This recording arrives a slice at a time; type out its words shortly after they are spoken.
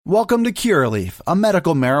Welcome to Curaleaf, a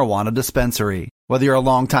medical marijuana dispensary. Whether you're a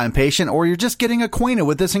longtime patient or you're just getting acquainted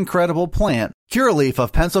with this incredible plant, Curaleaf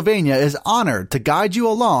of Pennsylvania is honored to guide you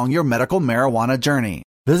along your medical marijuana journey.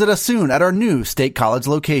 Visit us soon at our new State College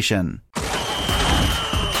location.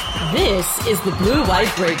 This is the Blue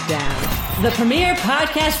White Breakdown, the premier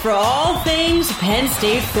podcast for all things Penn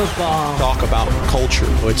State football. Talk about culture.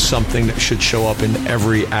 It's something that should show up in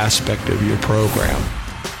every aspect of your program.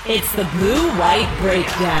 It's the Blue White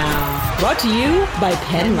Breakdown, brought to you by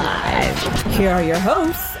Penn Live. Here are your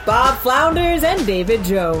hosts, Bob Flounders and David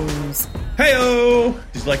Jones. Hey-o!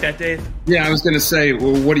 Did you like that, Dave? Yeah, I was going to say,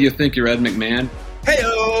 well, what do you think, you're Ed McMahon?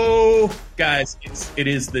 Hey-o! Guys, it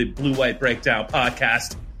is the Blue White Breakdown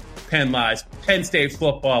podcast, Penn Live's Penn State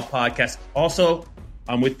football podcast. Also,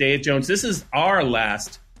 I'm with Dave Jones. This is our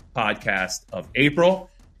last podcast of April.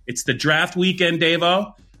 It's the draft weekend,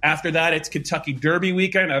 Dave-o. After that, it's Kentucky Derby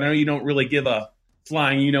weekend. I know you don't really give a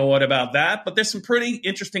flying you-know-what about that, but there's some pretty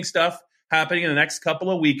interesting stuff happening in the next couple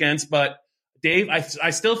of weekends. But, Dave, I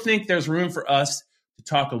still think there's room for us to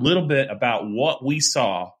talk a little bit about what we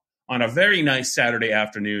saw on a very nice Saturday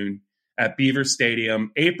afternoon at Beaver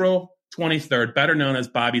Stadium, April 23rd, better known as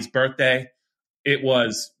Bobby's birthday. It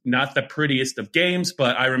was not the prettiest of games,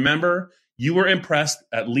 but I remember you were impressed.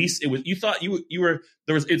 At least it was. You thought you were.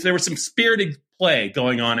 There was some spirited play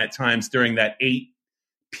going on at times during that 8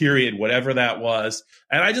 period, whatever that was.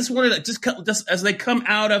 And I just wanted to just as they come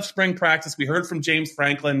out of spring practice, we heard from James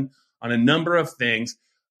Franklin on a number of things.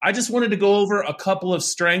 I just wanted to go over a couple of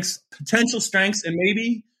potential strengths, and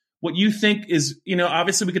maybe what you think is,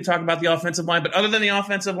 obviously we could talk about the offensive line, but other than the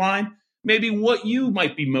offensive line, maybe what you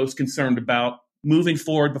might be most concerned about moving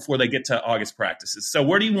forward before they get to August practices. So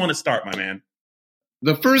where do you want to start, my man?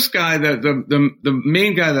 The first guy, the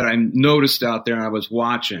main guy that I noticed out there and I was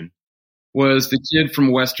watching was the kid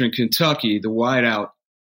from Western Kentucky, the wideout,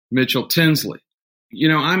 Mitchell Tinsley.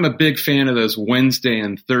 I'm a big fan of those Wednesday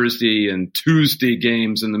and Thursday and Tuesday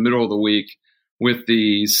games in the middle of the week with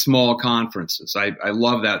the small conferences. I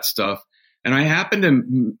love that stuff. And I happened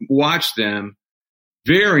to watch them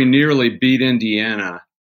very nearly beat Indiana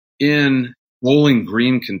in Bowling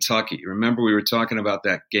Green, Kentucky. Remember we were talking about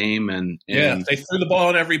that game and yeah, they threw the ball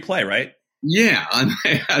on every play, right? Yeah, and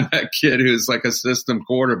they had that kid who's like a system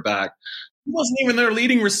quarterback. He wasn't even their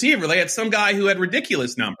leading receiver. They had some guy who had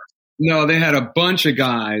ridiculous numbers. No, they had a bunch of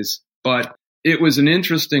guys, but it was an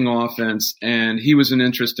interesting offense, and he was an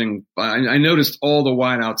interesting – I noticed all the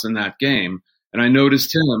wideouts in that game, and I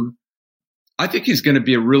noticed him. I think he's going to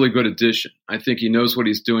be a really good addition. I think he knows what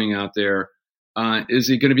he's doing out there. Is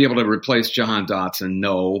he going to be able to replace Jahan Dotson?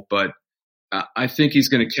 No, but I think he's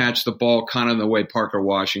going to catch the ball kind of the way Parker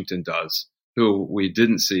Washington does, who we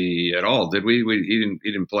didn't see at all, did we? He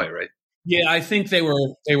didn't play, right? Yeah, I think they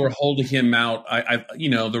were holding him out.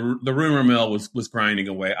 The rumor mill was grinding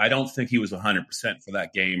away. I don't think he was 100% for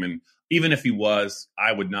that game, and even if he was,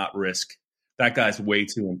 I would not risk. That guy's way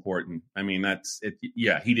too important. I mean, that's it.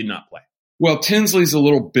 Yeah, he did not play. Well, Tinsley's a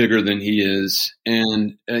little bigger than he is,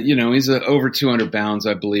 and he's over 200 pounds,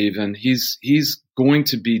 I believe, and he's going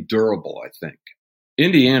to be durable, I think.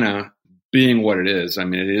 Indiana, being what it is, I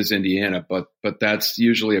mean, it is Indiana, but that's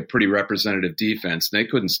usually a pretty representative defense. They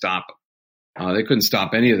couldn't stop him. They couldn't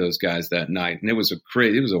stop any of those guys that night, and it was a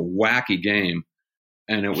wacky game,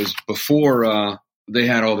 and it was before they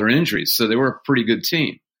had all their injuries, so they were a pretty good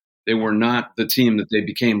team. They were not the team that they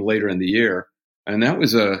became later in the year. And that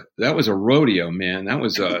was a rodeo, man. That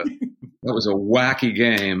was a wacky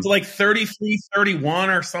game. It's like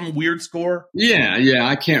 33-31 or some weird score. Yeah,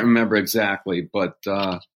 I can't remember exactly, but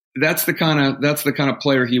that's the kind of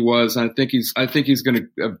player he was. And I think he's going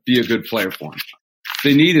to be a good player for him.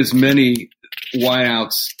 They need as many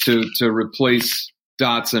wideouts to replace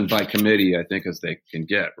Dotson by committee, I think, as they can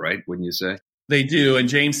get. Right? Wouldn't you say? They do. And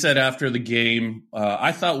James said after the game,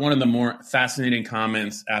 I thought one of the more fascinating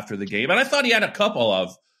comments after the game, and I thought he had a couple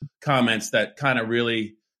of comments that kind of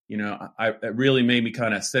really, that really made me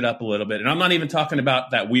kind of sit up a little bit. And I'm not even talking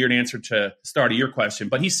about that weird answer to the start of your question,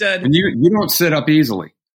 but he said, and you don't sit up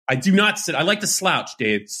easily. I do not sit. I like to slouch,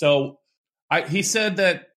 Dave. So he said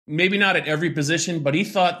that maybe not at every position, but he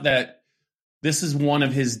thought that this is one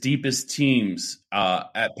of his deepest teams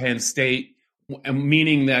at Penn State.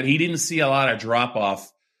 Meaning that he didn't see a lot of drop-off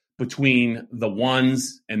between the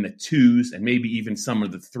ones and the twos and maybe even some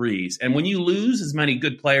of the threes. And when you lose as many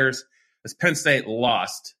good players as Penn State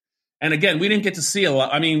lost, and again, we didn't get to see a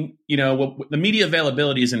lot. I mean, the media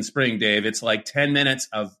availability is in spring, Dave. It's like 10 minutes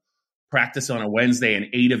of practice on a Wednesday and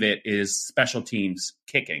 8 of it is special teams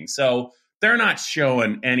kicking. So they're not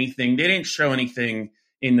showing anything. They didn't show anything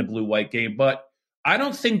in the blue-white game, but I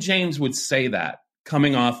don't think James would say that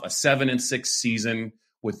coming off a 7-6 season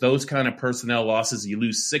with those kind of personnel losses. You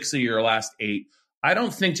lose 6 of your last 8. I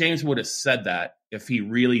don't think James would have said that if he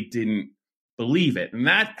really didn't believe it. And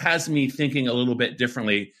that has me thinking a little bit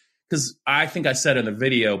differently, because I think I said in the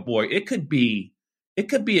video, boy, it could be a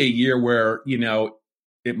year where,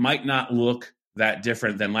 it might not look that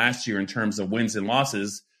different than last year in terms of wins and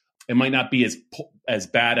losses. It might not be as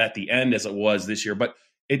bad at the end as it was this year, but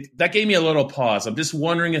that gave me a little pause. I'm just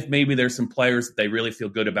wondering if maybe there's some players that they really feel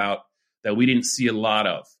good about that we didn't see a lot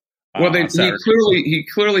of. Well, he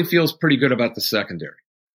clearly feels pretty good about the secondary.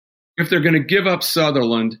 If they're going to give up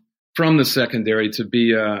Sutherland from the secondary to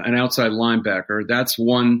be an outside linebacker, that's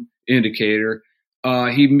one indicator.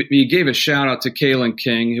 He gave a shout out to Kalen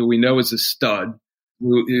King, who we know is a stud,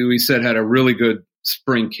 who he said had a really good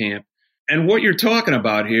spring camp. And what you're talking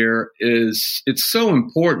about here is it's so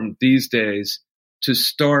important these days to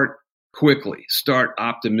start quickly, start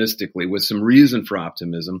optimistically with some reason for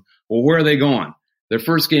optimism. Well, where are they going? Their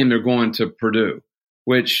first game, they're going to Purdue,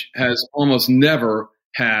 which has almost never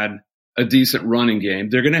had a decent running game.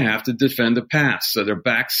 They're going to have to defend the pass. So their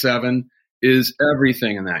back seven is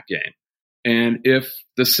everything in that game. And if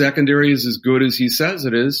the secondary is as good as he says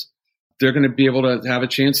it is, they're going to be able to have a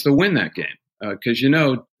chance to win that game. Because,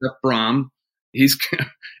 Jeff Brom, he's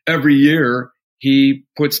every year he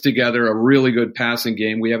puts together a really good passing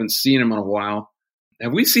game. We haven't seen him in a while.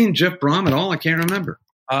 Have we seen Jeff Brom at all? I can't remember.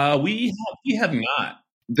 We have not.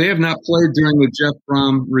 They have not played during the Jeff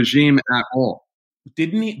Brom regime at all.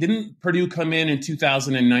 Didn't Purdue come in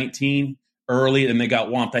 2019 early and they got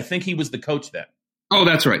whomped? I think he was the coach then. Oh,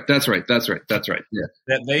 that's right. Yeah.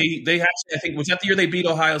 That they actually, I think, was that the year they beat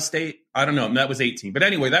Ohio State? I don't know. That was 18. But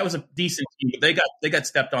anyway, that was a decent team. But they got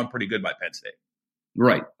stepped on pretty good by Penn State.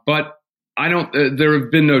 Right. But I don't. There have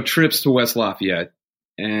been no trips to West Lafayette.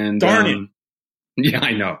 And darn it. Yeah,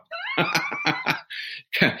 I know.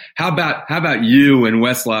 How about you in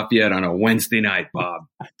West Lafayette on a Wednesday night, Bob?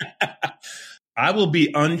 I will be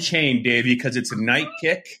unchained, Davey, because it's a night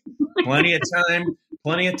kick. Plenty of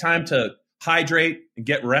time to hydrate and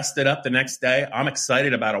get rested up the next day. I'm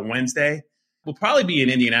excited about a Wednesday. We'll probably be in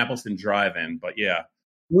Indianapolis and drive in, but yeah.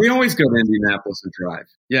 We always go to Indianapolis and drive.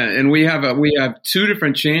 Yeah, and we have two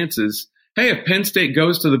different chances. Hey, if Penn State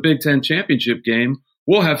goes to the Big Ten championship game,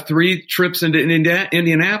 we'll have 3 trips into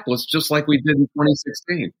Indianapolis, just like we did in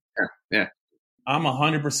 2016. Yeah. I'm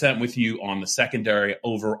 100% with you on the secondary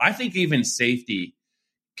over. I think even safety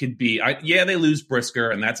could be. They lose Brisker,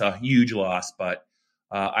 and that's a huge loss. But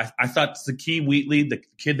I thought Zakee Wheatley, the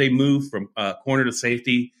kid they moved from corner to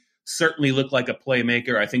safety, certainly looked like a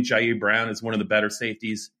playmaker. I think Jair Brown is one of the better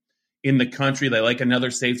safeties in the country. They like another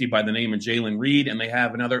safety by the name of Jalen Reed, and they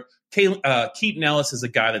have another. Keaton Ellis is a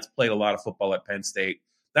guy that's played a lot of football at Penn State.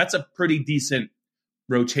 That's a pretty decent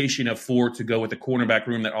rotation of 4 to go with the cornerback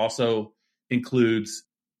room that also includes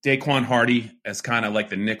Daquan Hardy as kind of like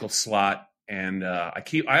the nickel slot. And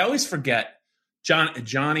I always forget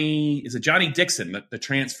Johnny Dixon, the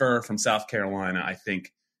transfer from South Carolina, I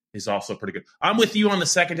think is also pretty good. I'm with you on the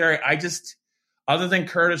secondary. Other than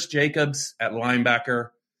Curtis Jacobs at linebacker,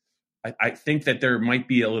 I think that there might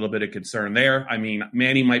be a little bit of concern there. I mean,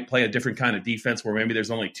 Manny might play a different kind of defense where maybe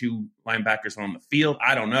there's only 2 linebackers on the field.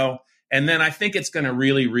 I don't know. And then I think it's going to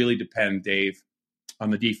really, really depend, Dave, on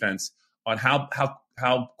the defense, on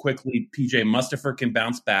how quickly PJ Mustipher can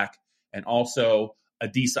bounce back, and also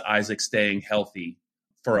Adisa Isaac staying healthy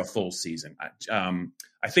for a full season.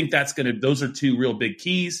 I think those are 2 real big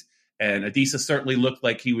keys. And Adisa certainly looked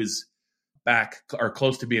like he was back or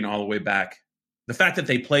close to being all the way back. The fact that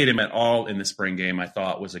they played him at all in the spring game, I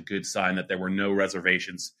thought, was a good sign that there were no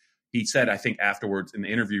reservations. He said, I think afterwards in the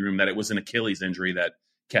interview room, that it was an Achilles injury that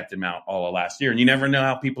kept him out all of last year. And you never know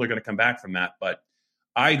how people are going to come back from that. But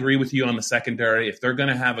I agree with you on the secondary. If they're going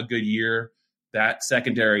to have a good year, that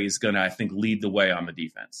secondary is going to, I think, lead the way on the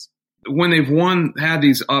defense. When they've had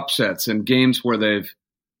these upsets in games where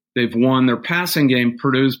they've won, their passing game,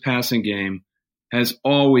 Purdue's passing game, has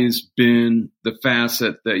always been the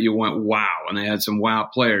facet that you went, wow, and they had some wow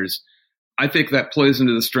players. I think that plays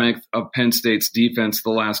into the strength of Penn State's defense the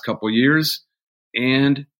last couple of years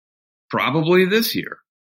and probably this year.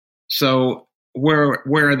 So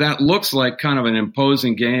where that looks like kind of an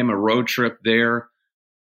imposing game, a road trip there,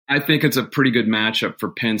 I think it's a pretty good matchup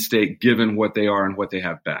for Penn State given what they are and what they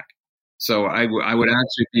have back. So I would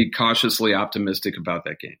actually be cautiously optimistic about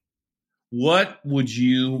that game. What would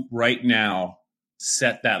you right now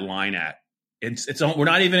set that line at? We're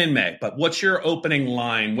not even in May, but what's your opening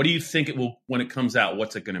line? What do you think it will, when it comes out,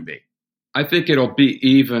 what's it going to be? I think it'll be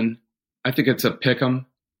even. I think it's a pick 'em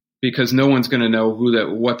because no one's going to know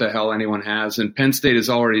what the hell anyone has. And Penn State is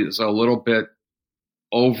a little bit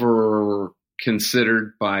over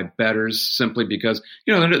considered by bettors simply because,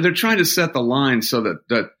 they're trying to set the line so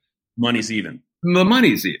that money's even. The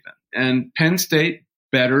money's even. And Penn State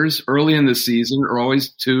bettors early in the season are always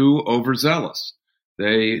too overzealous.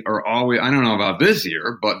 They are always, I don't know about this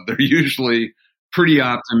year, but they're usually pretty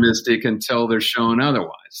optimistic until they're shown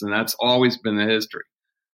otherwise. And that's always been the history.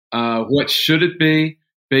 What should it be?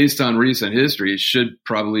 Based on recent history, it should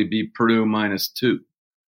probably be Purdue -2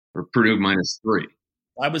 or Purdue -3.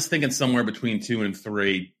 I was thinking somewhere between 2 and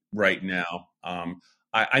 3 right now.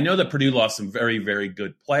 I know that Purdue lost some very, very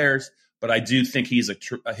good players, but I do think he's a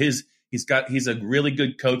really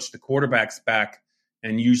good coach. The quarterback's back,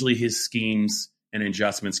 and usually his schemes and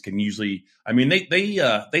adjustments can usually. I mean,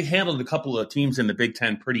 they handled a couple of teams in the Big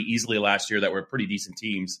Ten pretty easily last year that were pretty decent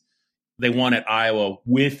teams. They won at Iowa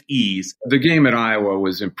with ease. The game at Iowa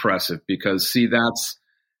was impressive because,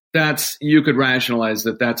 that's you could rationalize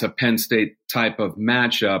that's a Penn State type of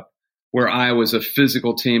matchup where Iowa's a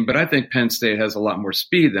physical team, but I think Penn State has a lot more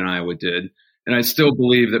speed than Iowa did. And I still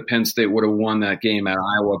believe that Penn State would have won that game at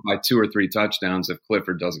Iowa by 2 or 3 touchdowns if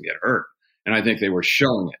Clifford doesn't get hurt. And I think they were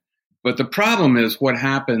showing it. But the problem is what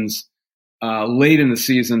happens late in the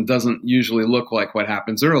season doesn't usually look like what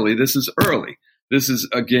happens early. This is early. This is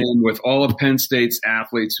a game with all of Penn State's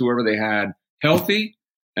athletes, whoever they had, healthy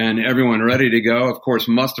and everyone ready to go. Of course,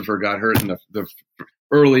 Mustipher got hurt in the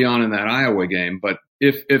early on in that Iowa game. But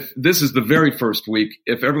if this is the very first week,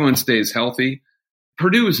 if everyone stays healthy,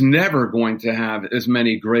 Purdue is never going to have as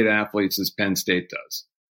many great athletes as Penn State does.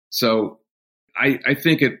 So I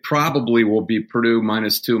think it probably will be Purdue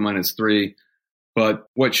 -2, -3. But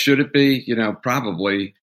what should it be?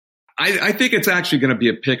 Probably. I think it's actually going to be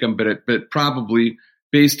a pick 'em, but probably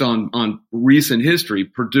based on recent history,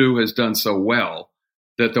 Purdue has done so well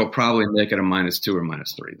that they'll probably make it a -2 or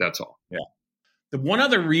 -3. That's all. Yeah. The one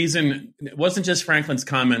other reason, it wasn't just Franklin's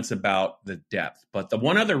comments about the depth, but the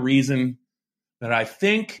one other reason that I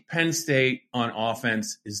think Penn State on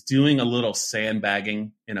offense is doing a little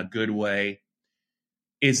sandbagging in a good way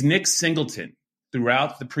is Nick Singleton.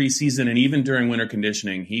 Throughout the preseason and even during winter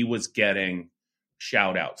conditioning, he was getting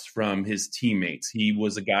shout outs from his teammates. He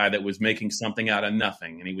was a guy that was making something out of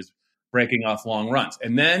nothing, and he was breaking off long runs.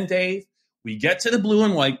 And then, Dave, we get to the blue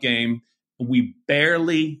and white game, and we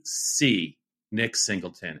barely see Nick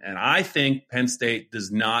Singleton. And I think Penn State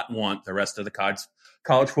does not want the rest of the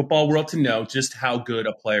college football world to know just how good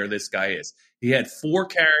a player this guy is. He had 4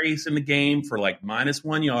 carries in the game for like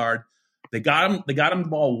 -1 yard. They got him the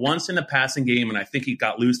ball once in the passing game, and I think he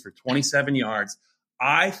got loose for 27 yards.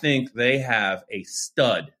 I think they have a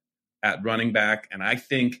stud at running back, and I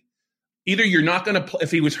think either you're not going to – if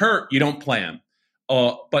he was hurt, you don't play him.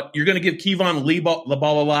 But you're going to give Kevon Lee the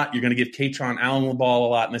ball a lot. You're going to give Katron Allen the ball a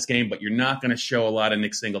lot in this game, but you're not going to show a lot of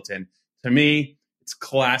Nick Singleton. To me, it's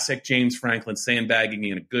classic James Franklin sandbagging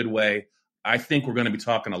in a good way. I think we're going to be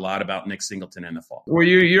talking a lot about Nick Singleton in the fall. Well,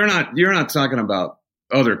 you're not talking about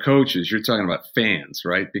other coaches. You're talking about fans,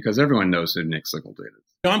 right? Because everyone knows who Nick Singleton is.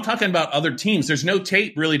 No, I'm talking about other teams. There's no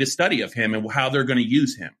tape really to study of him and how they're going to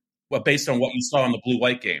use him. Well, based on what you saw in the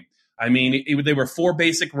blue-white game. I mean, they were 4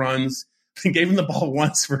 basic runs. They gave him the ball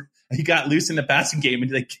once he got loose in the passing game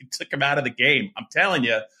and they took him out of the game. I'm telling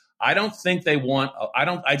you, I don't think they want.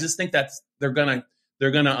 I just think that they're gonna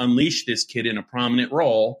unleash this kid in a prominent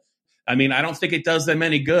role. I mean, I don't think it does them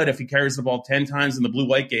any good if he carries the ball 10 times in the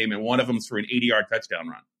blue-white game and one of them's for an 80-yard touchdown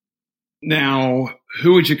run. Now,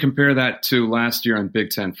 who would you compare that to last year in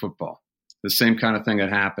Big Ten football? The same kind of thing had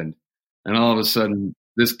happened. And all of a sudden,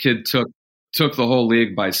 this kid took the whole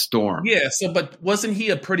league by storm. Yeah, but wasn't he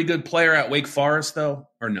a pretty good player at Wake Forest, though,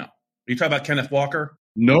 or no? Are you talking about Kenneth Walker?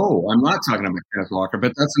 No, I'm not talking about Kenneth Walker,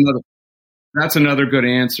 but that's another good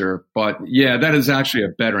answer. But, yeah, that is actually a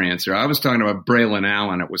better answer. I was talking about Braylon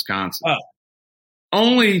Allen at Wisconsin. Oh.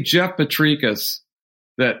 Only Jeff Petrikis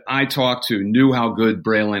that I talked to knew how good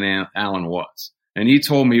Braylon Allen was. And he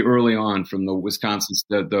told me early on from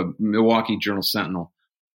the Milwaukee Journal Sentinel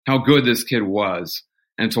how good this kid was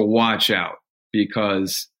and to watch out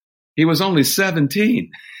because he was only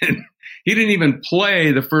 17. He didn't even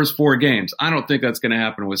play the first 4 games. I don't think that's going to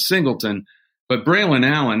happen with Singleton, but Braylon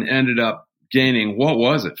Allen ended up gaining,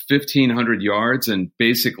 1,500 yards in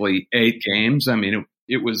basically 8 games. I mean,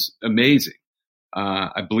 it was amazing.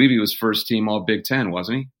 I believe he was first team all Big Ten,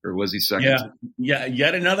 wasn't he? Or was he second? Yeah.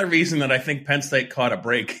 Yet another reason that I think Penn State caught a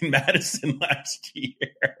break in Madison last year.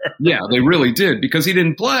 Yeah, they really did because he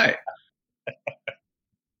didn't play.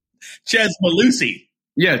 Chez Mellusi.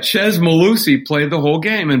 Yeah, Chez Mellusi played the whole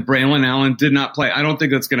game and Braylon Allen did not play. I don't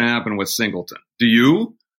think that's going to happen with Singleton. Do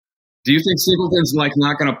you? Do you think Singleton's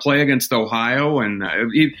not going to play against Ohio? And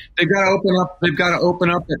they've got to open up. They've got to open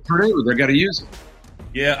up at Purdue. They've got to use it.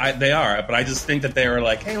 Yeah, they are. But I just think that they were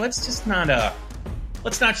like, hey, let's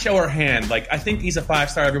not show our hand. I think he's a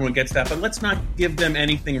 5-star. Everyone gets that, but let's not give them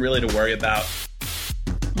anything really to worry about.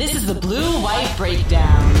 This is the Blue-White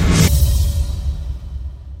Breakdown.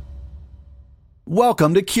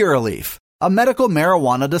 Welcome to Curaleaf, a medical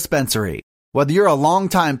marijuana dispensary. Whether you're a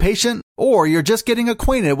longtime patient or you're just getting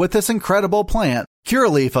acquainted with this incredible plant,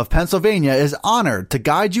 Curaleaf of Pennsylvania is honored to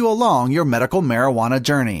guide you along your medical marijuana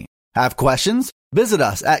journey. Have questions? Visit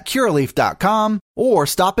us at Curaleaf.com or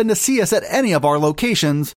stop in to see us at any of our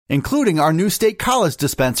locations, including our new State College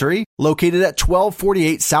dispensary located at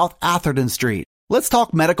 1248 South Atherton Street. Let's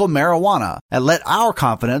talk medical marijuana and let our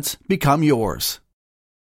confidence become yours.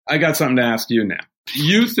 I got something to ask you now.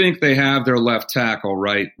 You think they have their left tackle,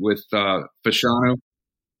 right, with Fashanu?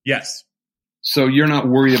 Yes. So you're not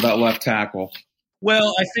worried about left tackle?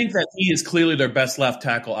 Well, I think that he is clearly their best left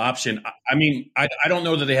tackle option. I mean, I don't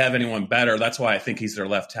know that they have anyone better. That's why I think he's their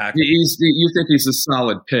left tackle. You think he's a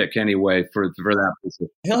solid pick anyway for that position?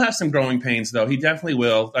 He'll have some growing pains, though. He definitely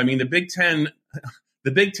will. I mean, the Big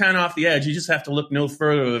Ten off the edge, you just have to look no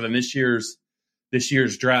further than this year's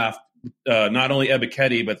draft. Not only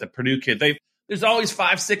Ebiketie, but the Purdue kid. There's always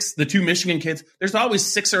 5, 6, the 2 Michigan kids. There's always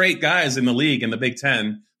 6 or 8 guys in the league in the Big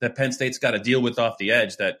Ten that Penn State's got to deal with off the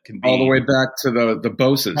edge that can be all the way back to the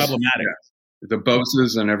Boses. Problematic. Yeah. The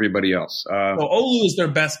Boses and everybody else. Well, Olu is their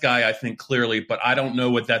best guy, I think, clearly, but I don't know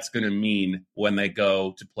what that's going to mean when they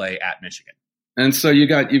go to play at Michigan. And so you've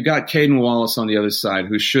got Caden Wallace on the other side,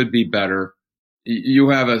 who should be better. You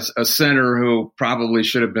have a center who probably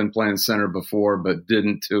should have been playing center before, but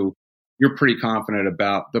didn't, who you're pretty confident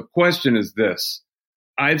about. The question is this.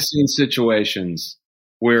 I've seen situations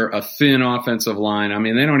where a thin offensive line, I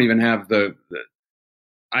mean, they don't even have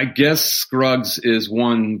I guess Scruggs is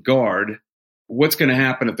one guard. What's going to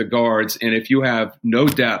happen at the guards? And if you have no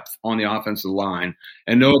depth on the offensive line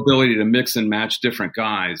and no ability to mix and match different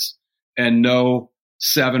guys and no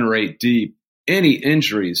 7 or 8 deep, any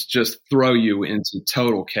injuries just throw you into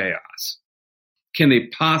total chaos. Can they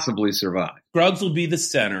possibly survive? Scruggs will be the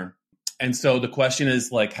center. And so the question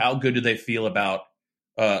is, how good do they feel about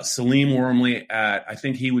Salim Wormley I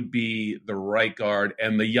think he would be the right guard.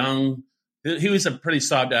 And the young, he was a pretty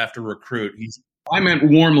sought-after recruit. I meant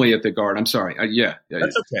Wormley at the guard. I'm sorry. Yeah.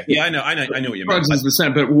 That's okay. Yeah, I know what you meant. Scruggs is the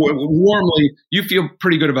center, but Wormley, you feel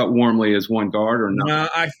pretty good about Wormley as one guard or not? No,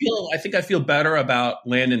 I feel better about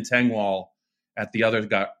Landon Tengwall at the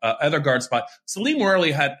other guard spot. Salim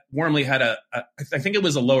Wormley had I think it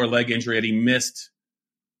was a lower leg injury that he missed,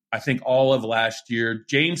 I think, all of last year.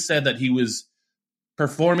 James said that he was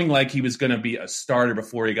performing like he was going to be a starter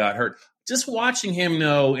before he got hurt. Just watching him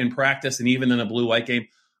in practice and even in a blue-white game,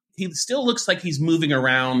 he still looks like he's moving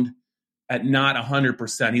around at not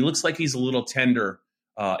 100%. He looks like he's a little tender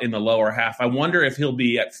in the lower half. I wonder if he'll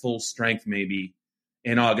be at full strength maybe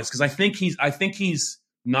in August, because I think he's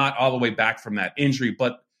not all the way back from that injury.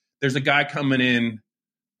 But there's a guy coming in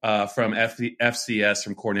from FCS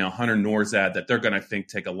from Cornell, Hunter Norzad, that they're going to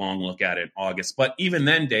take a long look at in August. But even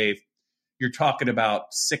then, Dave, you're talking about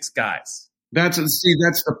 6 guys. That's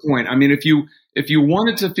the point. I mean, if you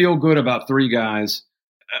wanted to feel good about 3 guys,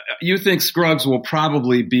 you think Scruggs will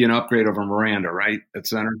probably be an upgrade over Miranda, right, at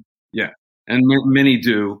center? Yeah, and many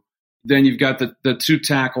do. Then you've got the 2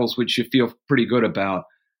 tackles, which you feel pretty good about.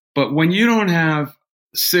 But when you don't have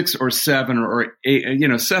 6 or 7 or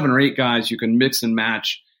 8, 7 or 8 guys you can mix and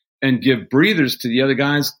match and give breathers to the other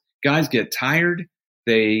guys get tired.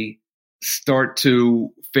 They start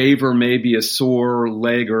to favor maybe a sore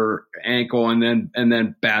leg or ankle, and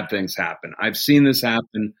then bad things happen. I've seen this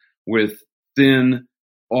happen with thin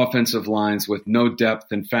offensive lines with no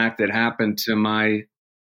depth. In fact, it happened to my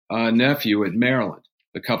nephew at Maryland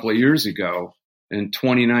a couple of years ago in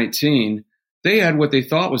 2019. They had what they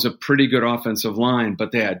thought was a pretty good offensive line,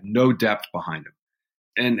 but they had no depth behind them.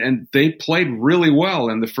 And they played really well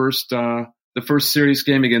in the first series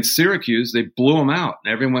game against Syracuse. They blew them out.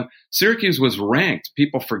 And Syracuse was ranked.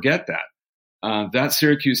 People forget that. That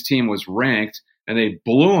Syracuse team was ranked, and they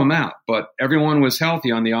blew them out. But everyone was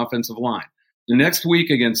healthy on the offensive line. The next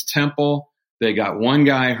week against Temple, they got one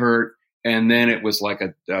guy hurt, and then it was like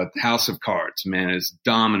a house of cards, man. It's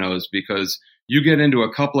dominoes, because you get into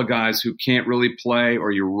a couple of guys who can't really play,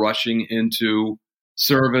 or you're rushing into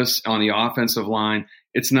service on the offensive line.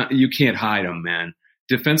 You can't hide them, man.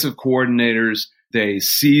 Defensive coordinators, they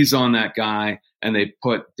seize on that guy and they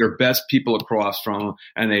put their best people across from him,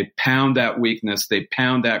 and they pound that weakness. They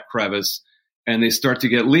pound that crevice, and they start to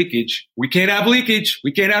get leakage. We can't have leakage.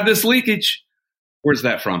 We can't have this leakage. Where's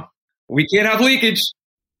that from? We can't have leakage.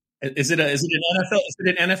 Is it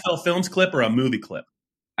an NFL Films clip or a movie clip?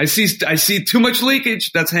 I see too much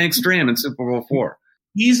leakage. That's Hank Stram in Super Bowl IV.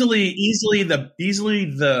 Easily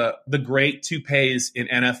the great toupees in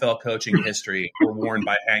NFL coaching history were worn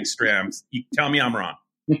by Hank Stram. You tell me I'm wrong.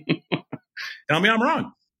 Tell me I'm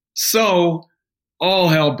wrong. So all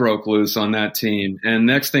hell broke loose on that team. And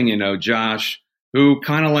next thing you know, Josh, who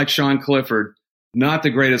kind of like Sean Clifford, not the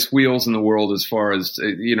greatest wheels in the world as far as,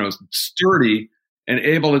 sturdy and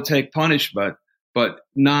able to take punishment, but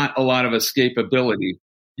not a lot of escapability.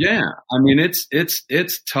 Yeah. I mean, it's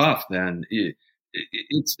tough then.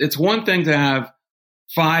 It's one thing to have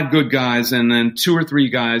 5 good guys and then 2 or 3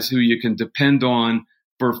 guys who you can depend on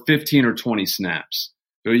for 15 or 20 snaps.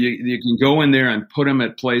 So you can go in there and put them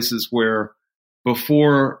at places where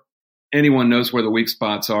before anyone knows where the weak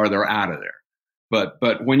spots are, they're out of there.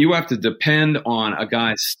 But when you have to depend on a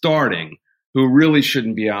guy starting who really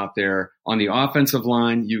shouldn't be out there on the offensive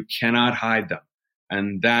line, you cannot hide them.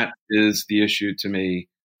 And that is the issue to me,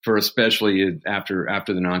 for especially after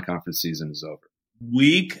the non-conference season is over.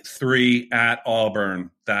 Week 3 at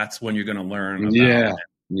Auburn. That's when you're going to learn about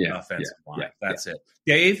offensive line. That's it.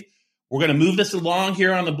 Dave, we're going to move this along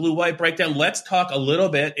here on the Blue White Breakdown. Let's talk a little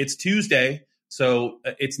bit. It's Tuesday, so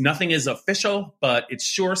nothing is official, but it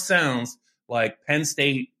sure sounds like Penn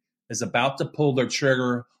State is about to pull their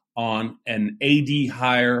trigger on an AD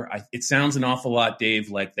hire. It sounds an awful lot,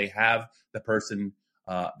 Dave, like they have the person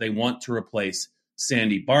they want to replace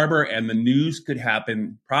Sandy Barber, and the news could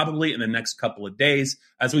happen probably in the next couple of days.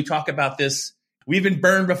 As we talk about this, we've been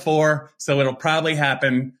burned before, so it'll probably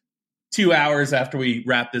happen 2 hours after we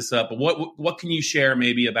wrap this up. But what can you share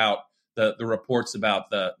maybe about the reports about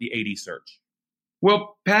the AD search?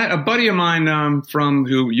 Well, Pat, a buddy of mine from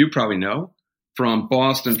who you probably know, from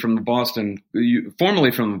Boston,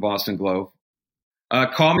 formerly from the Boston Globe,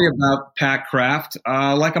 called me about Pat Kraft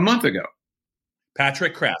like a month ago.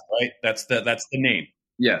 Patrick Kraft, right? That's the name.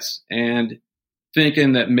 Yes, and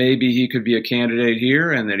thinking that maybe he could be a candidate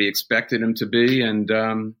here, and that he expected him to be, and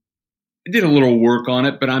did a little work on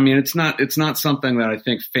it. But I mean, it's not something that I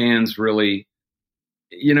think fans really,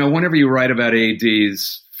 whenever you write about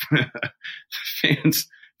ADs,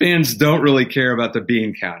 fans don't really care about the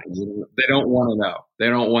bean counting. They don't want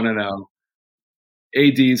to know.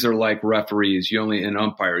 ADs are like referees. And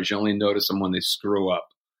umpires. You only notice them when they screw up.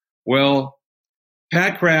 Well,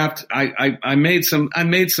 Pat Kraft, I made some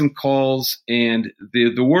calls, and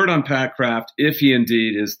the word on Pat Kraft, if he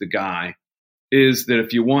indeed is the guy, is that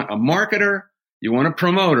if you want a marketer, you want a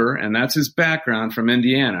promoter, and that's his background from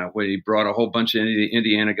Indiana, where he brought a whole bunch of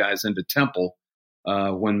Indiana guys into Temple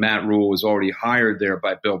when Matt Rule was already hired there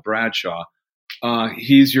by Bill Bradshaw.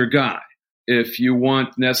 He's your guy. If you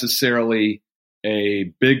want necessarily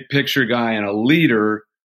a big picture guy and a leader,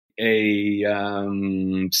 a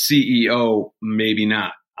CEO, maybe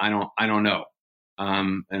not. I don't know.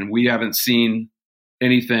 And we haven't seen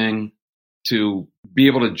anything to be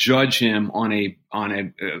able to judge him on a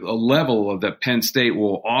level of that Penn State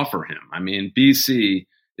will offer him. I mean, BC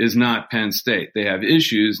is not Penn State. They have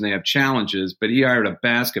issues and they have challenges, but he hired a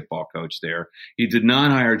basketball coach there. He did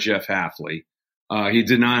not hire Jeff Hafley. He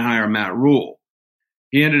did not hire Matt Rule.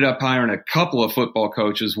 He ended up hiring a couple of football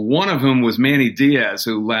coaches, one of whom was Manny Diaz,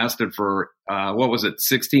 who lasted for,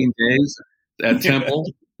 16 days at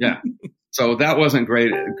Temple? Yeah. So that wasn't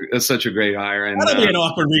great. Such a great hire. And that'll be an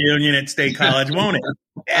awkward reunion at State College, won't it?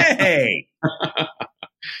 Hey,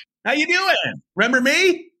 how you doing? Remember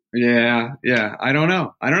me? Yeah. I don't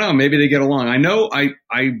know. Maybe they get along.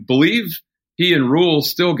 I believe he and Rule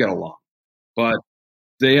still get along, but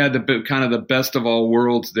they had kind of the best of all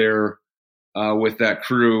worlds there with that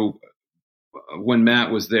crew when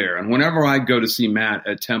Matt was there. And whenever I go to see Matt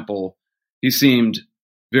at Temple, he seemed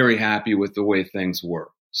very happy with the way things were.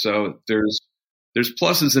 So there's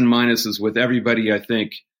pluses and minuses with everybody. I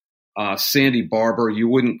think Sandy Barber, you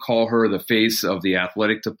wouldn't call her the face of the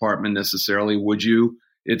athletic department necessarily, would you?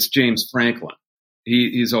 It's James Franklin.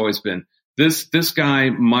 He's always been. This guy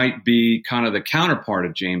might be kind of the counterpart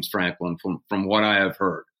of James Franklin from what I have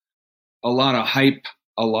heard. A lot of hype,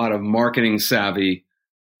 a lot of marketing savvy,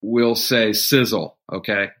 will say sizzle,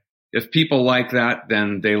 okay? If people like that,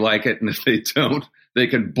 then they like it. And if they don't, they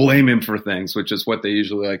can blame him for things, which is what they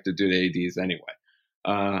usually like to do to ADs anyway.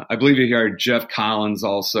 I believe he hired Jeff Collins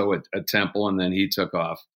also at Temple, and then he took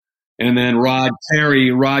off. And then Rod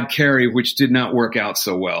Carey, which did not work out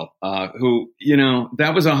so well, who,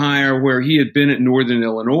 that was a hire where he had been at Northern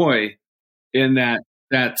Illinois in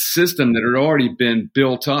that system that had already been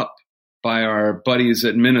built up by our buddies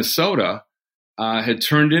at Minnesota, had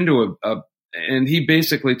turned into And he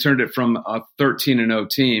basically turned it from a 13-0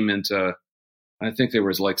 team into, I think they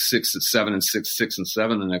were like 6-7 and 6-6-7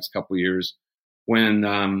 the next couple of years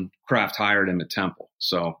when Kraft hired him at Temple.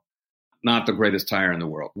 So not the greatest hire in the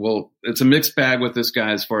world. Well, it's a mixed bag with this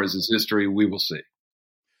guy as far as his history. We will see.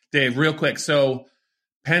 Dave, real quick. So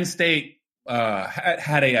Penn State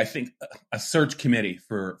had I think a search committee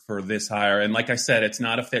for this hire. And like I said, it's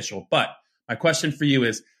not official. But my question for you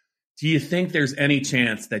is, do you think there's any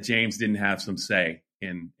chance that James didn't have some say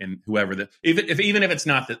in whoever even if it's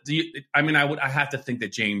not that? I have to think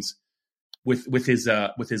that James, with his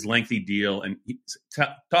lengthy deal and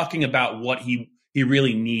talking about what he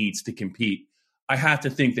really needs to compete, I have to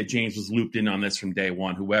think that James was looped in on this from day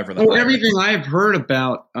one. Whoever everything I've heard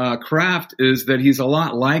about Kraft is that he's a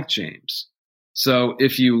lot like James. So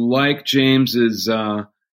if you like James's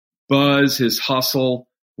buzz, his hustle,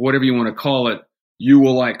 whatever you want to call it, you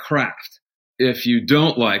will like Kraft. If you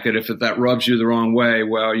don't like it, if that rubs you the wrong way,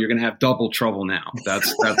 well, you're going to have double trouble now.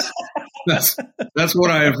 That's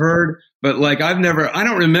what I have heard. But like I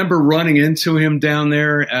don't remember running into him down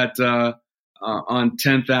there at on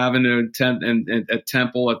 10th Avenue and at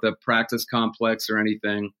Temple at the practice complex or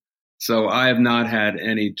anything. So I have not had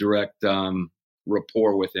any direct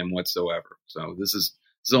rapport with him whatsoever. So this is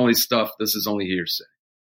only stuff. This is only hearsay.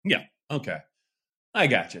 Yeah. Okay. I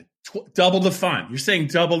got you. Double the fun. You're saying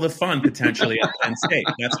double the fun potentially at Penn State.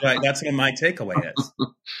 That's right. That's what my takeaway is.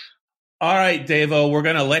 All right, Davo, we're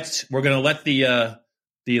gonna let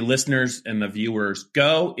the listeners and the viewers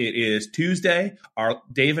go. It is Tuesday.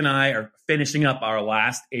 Dave and I are finishing up our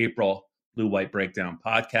last April Blue White Breakdown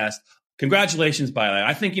podcast. Congratulations, by the way.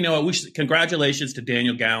 I think congratulations to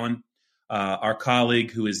Daniel Gallen, our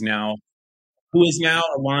colleague who is now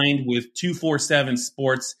aligned with 247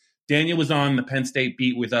 Sports. Daniel was on the Penn State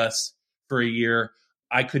beat with us for a year.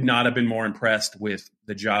 I could not have been more impressed with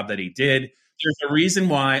the job that he did. There's a reason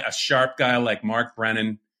why a sharp guy like Mark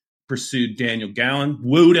Brennan pursued Daniel Gallen,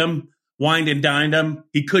 wooed him, wined and dined him.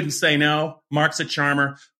 He couldn't say no. Mark's a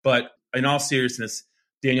charmer. But in all seriousness,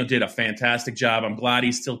 Daniel did a fantastic job. I'm glad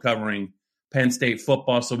he's still covering Penn State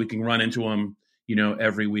football so we can run into him,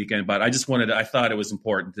 every weekend. But I thought it was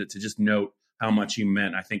important to just note how much he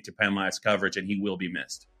meant, I think, to Penn Live's coverage, and he will be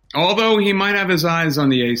missed. Although he might have his eyes on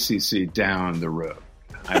the ACC down the road.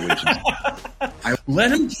 I would just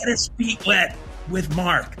let him get his feet wet with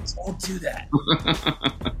Mark. Don't do that.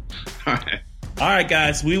 All right,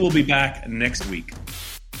 guys. We will be back next week.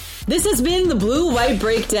 This has been the Blue White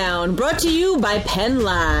Breakdown, brought to you by Penn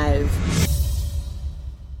Live.